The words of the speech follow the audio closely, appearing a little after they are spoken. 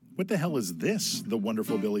What the hell is this, the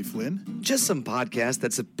wonderful Billy Flynn? Just some podcast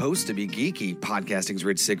that's supposed to be geeky. Podcasting's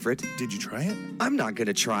Rich Siegfried. Did you try it? I'm not going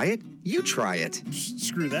to try it. You try it.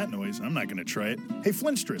 Screw that noise. I'm not going to try it. Hey,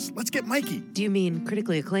 Flintstress, let's get Mikey. Do you mean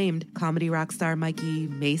critically acclaimed comedy rock star Mikey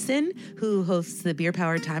Mason, who hosts the Beer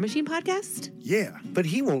Powered Time Machine podcast? Yeah. But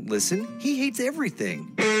he won't listen. He hates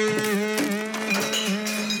everything.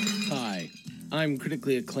 Hi, I'm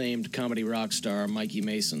critically acclaimed comedy rock star Mikey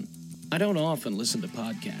Mason. I don't often listen to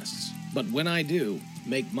podcasts, but when I do,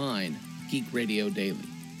 make mine Geek Radio Daily.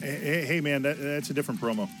 Hey man, that's a different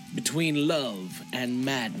promo. Between love and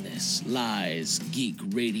madness lies Geek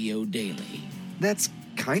Radio Daily. That's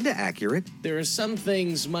kind of accurate. There are some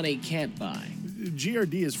things money can't buy.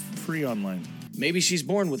 GRD is free online. Maybe she's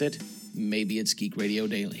born with it. Maybe it's Geek Radio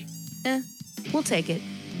Daily. We'll take it.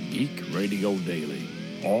 Geek Radio Daily.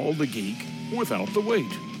 All the geek without the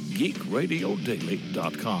wait.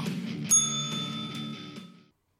 GeekRadioDaily.com.